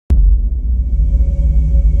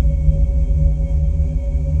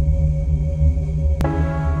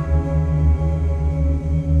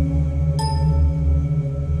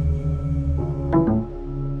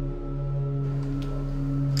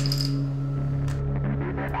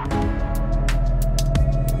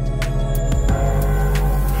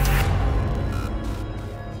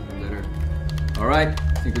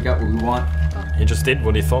what? He just did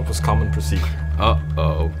what he thought was common procedure.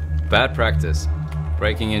 Uh-oh. Bad practice.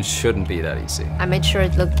 Breaking in shouldn't be that easy. I made sure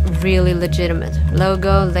it looked really legitimate.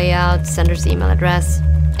 Logo, layout, sender's email address,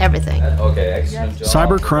 everything. Okay, excellent job.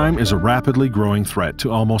 Cybercrime is a rapidly growing threat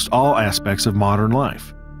to almost all aspects of modern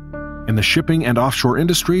life, and the shipping and offshore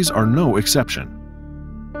industries are no exception.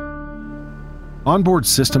 Onboard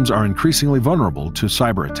systems are increasingly vulnerable to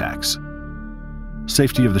cyber attacks.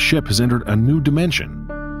 Safety of the ship has entered a new dimension.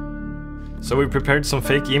 So we prepared some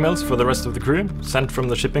fake emails for the rest of the crew, sent from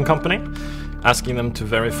the shipping company, asking them to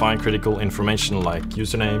verify critical information like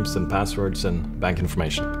usernames and passwords and bank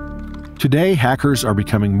information. Today, hackers are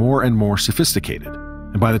becoming more and more sophisticated,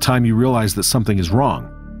 and by the time you realize that something is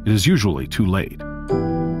wrong, it is usually too late.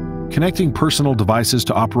 Connecting personal devices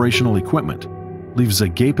to operational equipment leaves a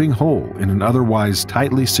gaping hole in an otherwise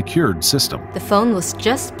tightly secured system. The phone was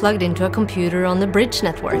just plugged into a computer on the bridge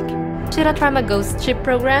network. Should I try my ghost ship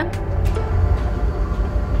program?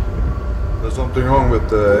 There's something wrong with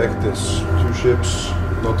the Actis. 2 ships,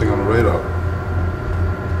 nothing on the radar.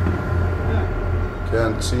 Yeah.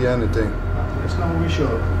 Can't see anything. There's no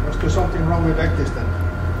visual. Must be something wrong with Actis then.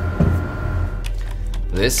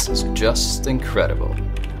 This is just incredible.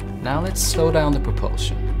 Now let's slow down the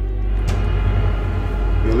propulsion.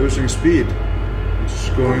 We're losing speed. What's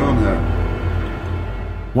going on here?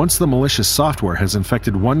 Once the malicious software has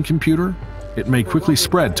infected one computer, it may quickly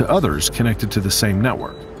spread to others connected to the same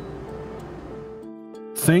network.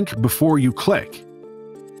 Think before you click.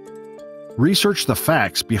 Research the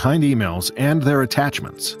facts behind emails and their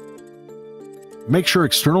attachments. Make sure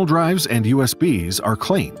external drives and USBs are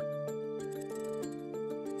clean.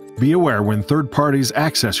 Be aware when third parties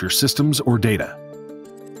access your systems or data.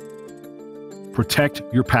 Protect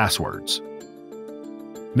your passwords.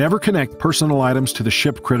 Never connect personal items to the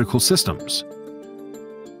ship critical systems.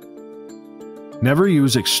 Never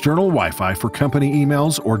use external Wi-Fi for company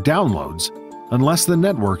emails or downloads unless the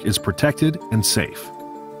network is protected and safe.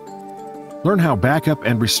 Learn how backup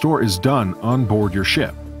and restore is done on board your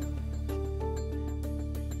ship.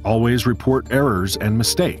 Always report errors and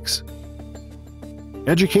mistakes.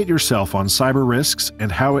 Educate yourself on cyber risks and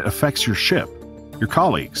how it affects your ship, your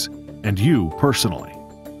colleagues, and you personally.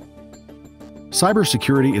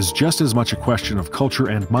 Cybersecurity is just as much a question of culture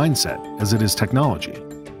and mindset as it is technology.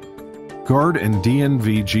 GARD and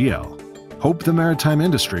DNV GL hope the maritime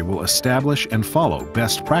industry will establish and follow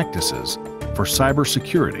best practices for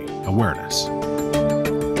cybersecurity awareness.